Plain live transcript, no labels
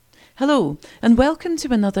Hello, and welcome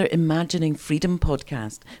to another Imagining Freedom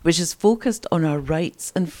podcast, which is focused on our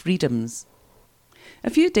rights and freedoms. A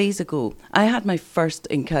few days ago, I had my first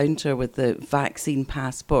encounter with the vaccine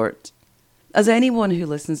passport. As anyone who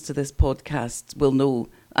listens to this podcast will know,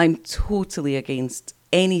 I'm totally against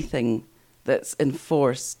anything that's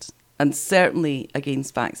enforced, and certainly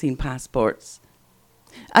against vaccine passports.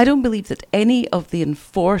 I don't believe that any of the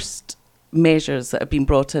enforced measures that have been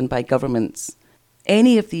brought in by governments,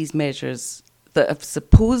 any of these measures that have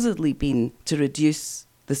supposedly been to reduce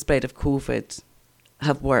the spread of COVID,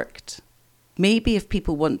 have worked. Maybe if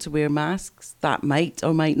people want to wear masks, that might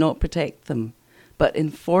or might not protect them. But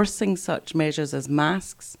enforcing such measures as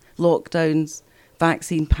masks, lockdowns,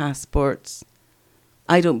 vaccine passports,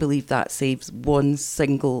 I don't believe that saves one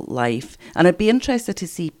single life. And I'd be interested to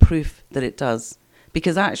see proof that it does.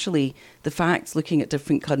 Because actually, the facts looking at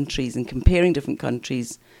different countries and comparing different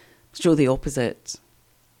countries show the opposite.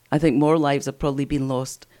 I think more lives have probably been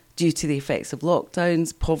lost due to the effects of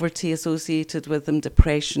lockdowns, poverty associated with them,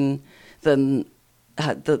 depression, than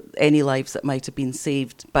any lives that might have been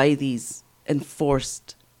saved by these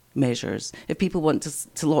enforced measures. If people want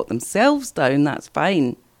to lock themselves down, that's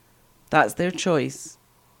fine. That's their choice.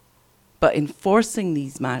 But enforcing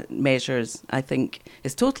these measures, I think,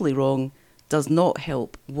 is totally wrong, does not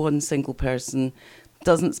help one single person,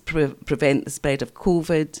 doesn't prevent the spread of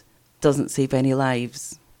COVID, doesn't save any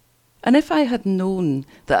lives. And if I had known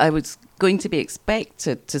that I was going to be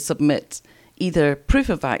expected to submit either proof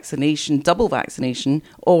of vaccination, double vaccination,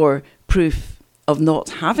 or proof of not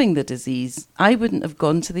having the disease, I wouldn't have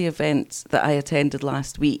gone to the event that I attended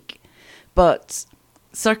last week. But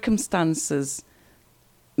circumstances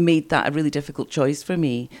made that a really difficult choice for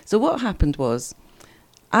me. So what happened was,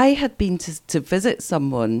 I had been to visit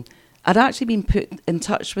someone. I'd actually been put in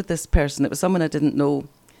touch with this person. It was someone I didn't know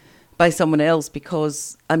by someone else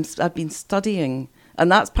because I've been studying.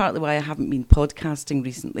 And that's partly why I haven't been podcasting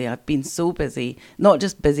recently. I've been so busy, not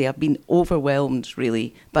just busy, I've been overwhelmed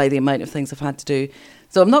really by the amount of things I've had to do.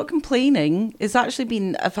 So I'm not complaining.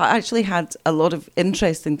 I've actually had a lot of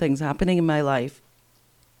interesting things happening in my life.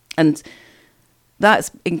 And that's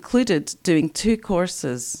included doing 2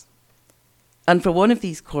 courses. And for one of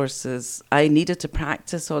these courses, I needed to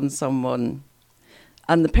practice on someone.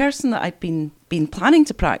 And the person that I'd been planning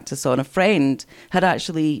to practice on, a friend, had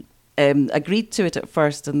actually agreed to it at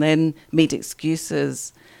first and then made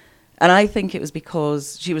excuses. And I think it was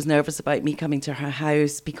because she was nervous about me coming to her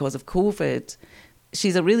house because of COVID.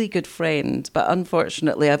 She's a really good friend, but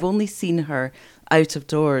unfortunately, I've only seen her out of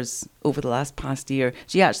doors over the past year.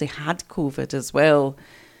 She actually had COVID as well.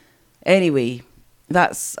 Anyway,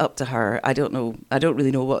 that's up to her. I don't know. I don't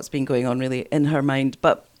really know what's been going on really in her mind,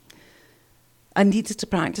 but I needed to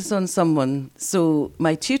practice on someone. So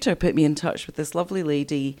my tutor put me in touch with this lovely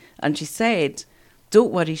lady, and she said,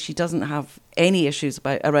 don't worry, she doesn't have any issues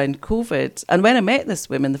around COVID. And when I met this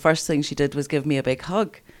woman, the first thing she did was give me a big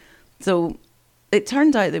hug. So it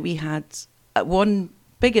turned out that we had one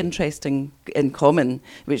big interesting in common,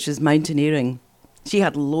 which is mountaineering. She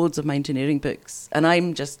had loads of mountaineering books, and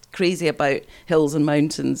I'm just crazy about hills and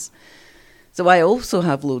mountains. So I also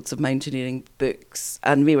have loads of mountaineering books,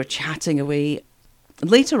 and we were chatting away.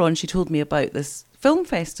 And later on, she told me about this film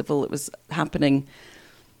festival that was happening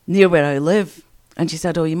near where I live. And she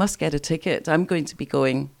said, oh, you must get a ticket. I'm going to be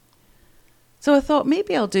going. So I thought,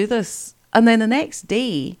 maybe I'll do this. And then the next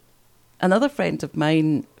day, another friend of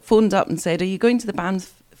mine phoned up and said, are you going to the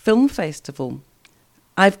Banff Film Festival?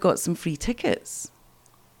 I've got some free tickets.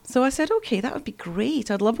 So I said, okay, that would be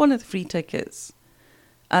great. I'd love one of the free tickets.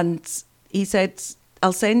 And he said,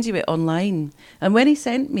 I'll send you it online. And when he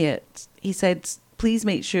sent me it, he said, please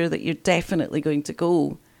make sure that you're definitely going to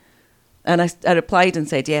go. And I replied and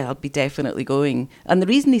said, yeah, I'll be definitely going. And the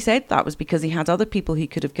reason he said that was because he had other people he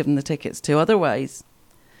could have given the tickets to otherwise.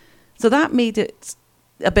 So that made it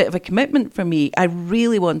a bit of a commitment for me. I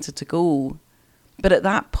really wanted to go. But at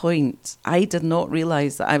that point, I did not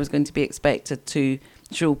realise that I was going to be expected to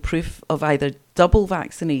show proof of either double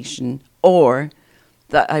vaccination or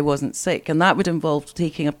that I wasn't sick. And that would involve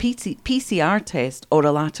taking a PCR test or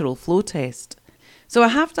a lateral flow test. So I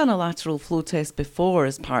have done a lateral flow test before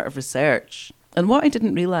as part of research. And what I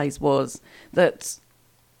didn't realise was that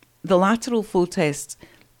the lateral flow test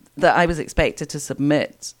that I was expected to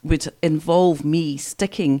submit would involve me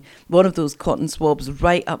sticking one of those cotton swabs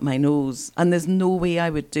right up my nose. And there's no way I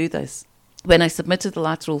would do this. When I submitted the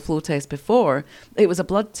lateral flow test before, it was a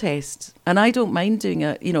blood test. And I don't mind doing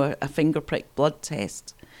a finger prick blood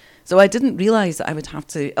test. So I didn't realise that I would have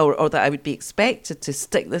to, or that I would be expected to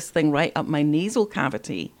stick this thing right up my nasal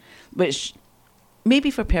cavity, which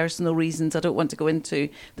maybe for personal reasons I don't want to go into,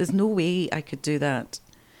 there's no way I could do that.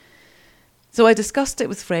 So I discussed it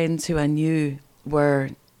with friends who I knew were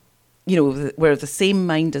of the same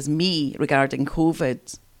mind as me regarding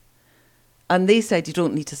COVID. And they said you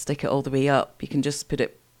don't need to stick it all the way up. You can just put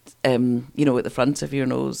it, at the front of your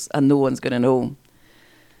nose and no one's going to know.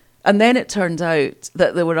 And then it turned out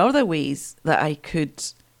that there were other ways that I could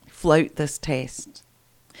flout this test.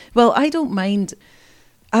 Well, I don't mind.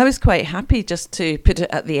 I was quite happy just to put it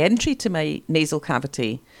at the entry to my nasal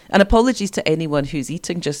cavity. And apologies to anyone who's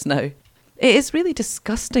eating just now. It is really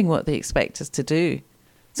disgusting what they expect us to do.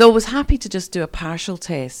 So I was happy to just do a partial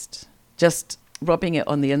test, just rubbing it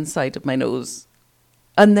on the inside of my nose.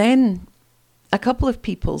 And then a couple of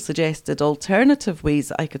people suggested alternative ways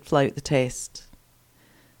that I could flout the test.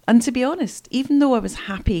 And to be honest, even though I was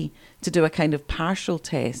happy to do a kind of partial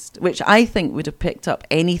test, which I think would have picked up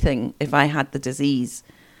anything if I had the disease,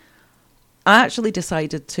 I actually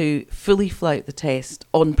decided to fully flout the test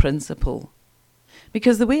on principle.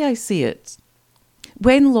 Because the way I see it,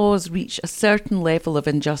 when laws reach a certain level of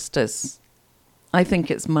injustice, I think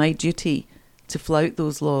it's my duty to flout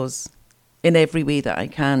those laws in every way that I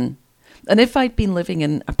can. And if I'd been living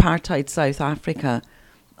in apartheid South Africa,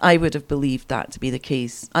 I would have believed that to be the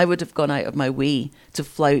case. I would have gone out of my way to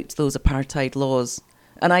flout those apartheid laws.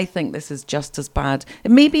 And I think this is just as bad.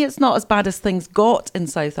 And maybe it's not as bad as things got in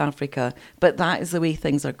South Africa, but that is the way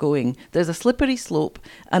things are going. There's a slippery slope,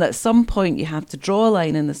 and at some point you have to draw a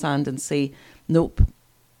line in the sand and say, nope,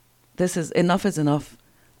 enough is enough.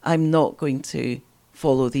 I'm not going to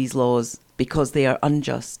follow these laws because they are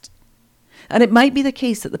unjust. And it might be the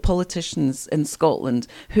case that the politicians in Scotland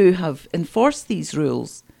who have enforced these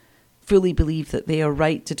rules fully believe that they are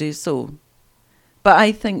right to do so. But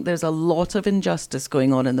I think there's a lot of injustice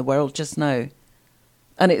going on in the world just now.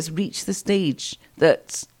 And it's reached the stage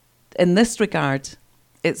that, in this regard,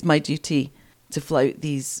 it's my duty to flout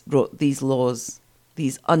these laws,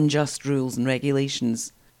 these unjust rules and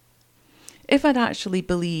regulations. If I'd actually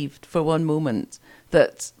believed for one moment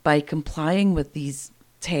that by complying with these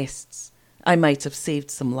tests, I might have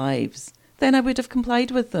saved some lives, then I would have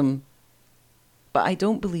complied with them. But I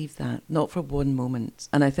don't believe that, not for one moment.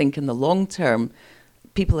 And I think in the long term,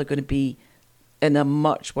 people are going to be in a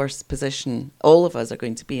much worse position. All of us are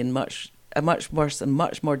going to be in a much worse and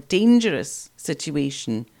much more dangerous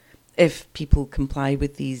situation if people comply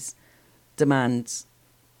with these demands.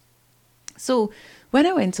 So when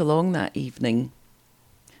I went along that evening,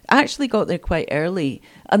 I actually got there quite early,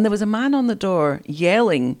 and there was a man on the door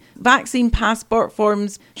yelling, "Vaccine passport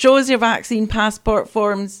forms, show us your vaccine passport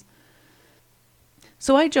forms."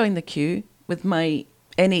 So I joined the queue with my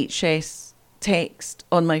NHS text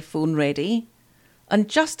on my phone ready, and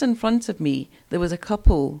just in front of me there was a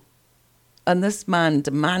couple, and this man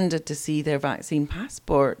demanded to see their vaccine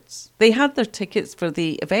passports. They had their tickets for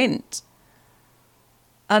the event.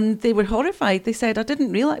 And they were horrified. They said, we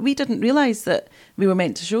didn't realise that we were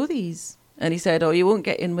meant to show these. And he said, oh, you won't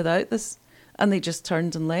get in without this. And they just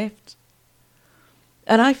turned and left.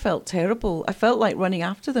 And I felt terrible. I felt like running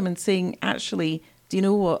after them and saying, actually, do you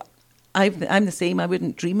know what? I'm the same. I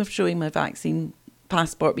wouldn't dream of showing my vaccine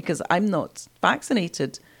passport because I'm not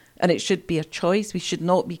vaccinated. And it should be a choice. We should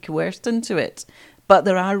not be coerced into it. But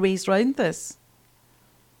there are ways around this.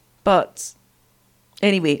 But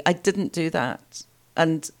anyway, I didn't do that.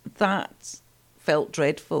 And that felt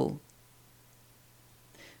dreadful.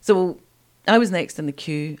 So I was next in the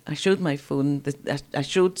queue. I showed my phone. I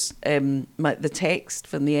showed the text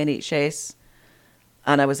from the NHS,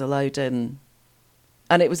 and I was allowed in.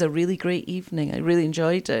 And it was a really great evening. I really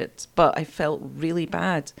enjoyed it. But I felt really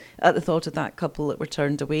bad at the thought of that couple that were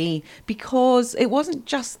turned away, because it wasn't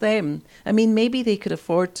just them. I mean, maybe they could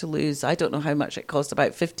afford to lose, I don't know how much it cost,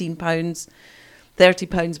 about £15,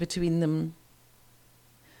 £30 between them.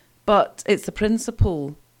 But it's the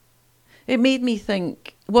principle. It made me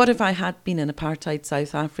think, what if I had been in apartheid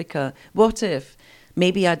South Africa? What if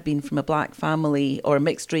maybe I'd been from a black family or a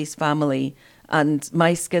mixed race family and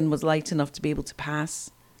my skin was light enough to be able to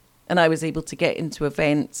pass and I was able to get into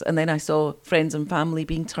events, and then I saw friends and family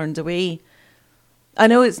being turned away? I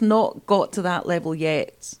know it's not got to that level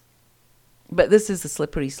yet, but this is the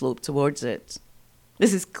slippery slope towards it.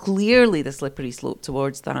 This is clearly the slippery slope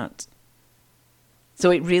towards that. So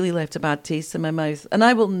it really left a bad taste in my mouth. And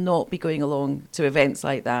I will not be going along to events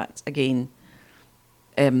like that again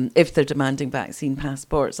if they're demanding vaccine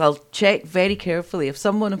passports. I'll check very carefully. If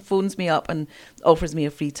someone phones me up and offers me a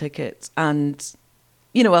free ticket, and,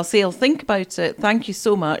 I'll say I'll think about it. Thank you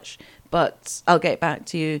so much, but I'll get back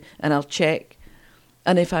to you and I'll check.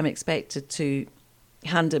 And if I'm expected to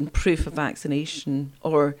hand in proof of vaccination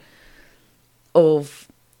or of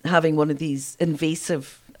having one of these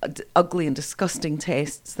invasive, ugly and disgusting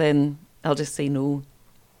tests, then I'll just say no.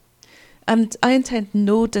 And I intend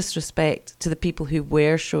no disrespect to the people who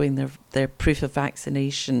were showing their proof of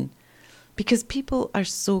vaccination, because people are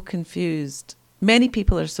so confused. Many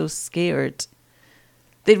people are so scared.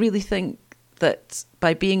 They really think that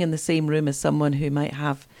by being in the same room as someone who might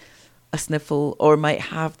have a sniffle or might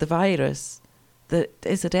have the virus, that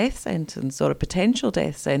is a death sentence or a potential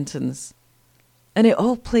death sentence. And it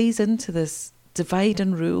all plays into this divide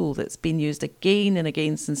and rule that's been used again and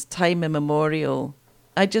again since time immemorial.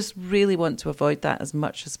 I just really want to avoid that as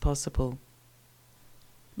much as possible.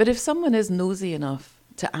 But if someone is nosy enough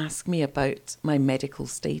to ask me about my medical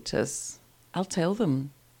status, I'll tell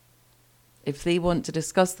them. If they want to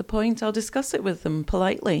discuss the point, I'll discuss it with them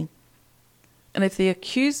politely. And if they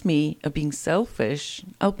accuse me of being selfish,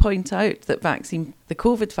 I'll point out that the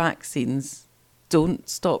COVID vaccines don't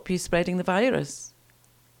stop you spreading the virus.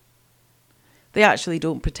 They actually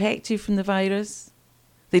don't protect you from the virus.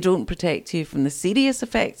 They don't protect you from the serious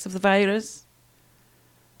effects of the virus.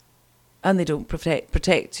 And they don't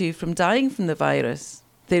protect you from dying from the virus.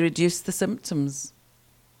 They reduce the symptoms.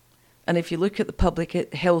 And if you look at the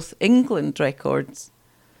Public Health England records,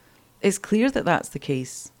 it's clear that that's the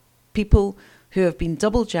case. People who have been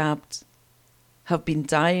double jabbed have been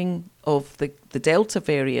dying of the Delta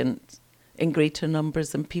variant in greater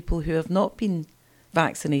numbers than people who have not been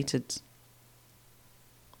vaccinated.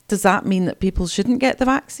 Does that mean that people shouldn't get the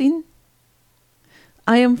vaccine?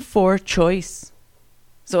 I am for choice.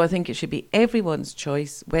 So I think it should be everyone's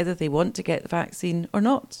choice whether they want to get the vaccine or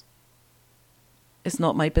not. It's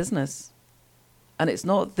not my business. And it's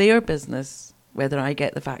not their business whether I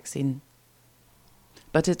get the vaccine.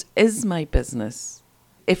 But it is my business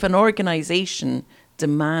if an organisation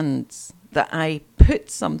demands that I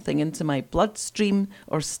put something into my bloodstream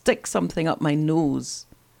or stick something up my nose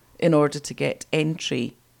in order to get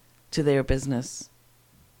entry to their business.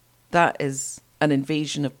 That is an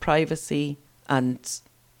invasion of privacy and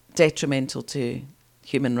detrimental to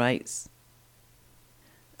human rights.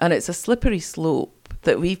 And it's a slippery slope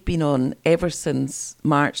that we've been on ever since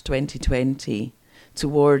March 2020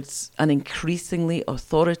 towards an increasingly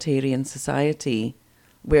authoritarian society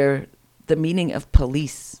where the meaning of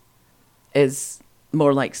police is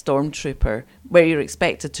more like stormtrooper, where you're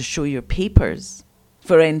expected to show your papers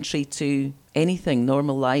for entry to anything,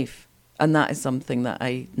 normal life. And that is something that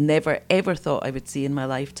I never ever thought I would see in my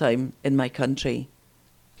lifetime in my country.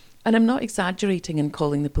 And I'm not exaggerating in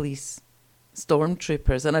calling the police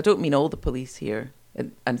stormtroopers, and I don't mean all the police here.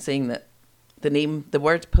 I'm saying that the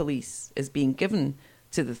word police is being given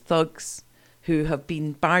to the thugs who have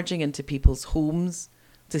been barging into people's homes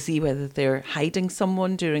to see whether they're hiding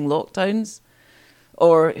someone during lockdowns,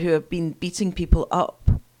 or who have been beating people up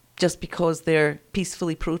just because they're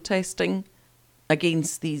peacefully protesting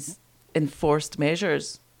against these enforced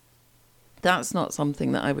measures. That's not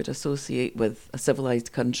something that I would associate with a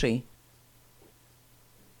civilised country.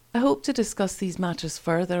 I hope to discuss these matters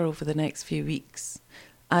further over the next few weeks.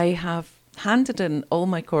 I have handed in all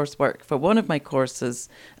my coursework for one of my courses,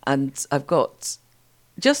 and I've got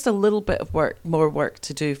just a little bit of more work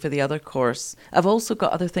to do for the other course. I've also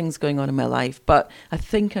got other things going on in my life, but I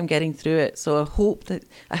think I'm getting through it. So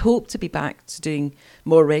I hope to be back to doing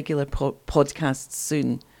more regular podcasts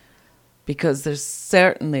soon, because there's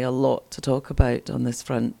certainly a lot to talk about on this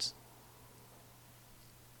front.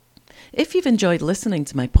 If you've enjoyed listening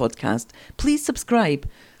to my podcast, please subscribe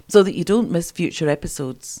so that you don't miss future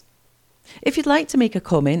episodes. If you'd like to make a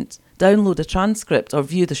comment, download a transcript or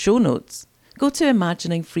view the show notes, go to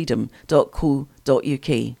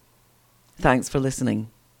imaginingfreedom.co.uk. Thanks for listening.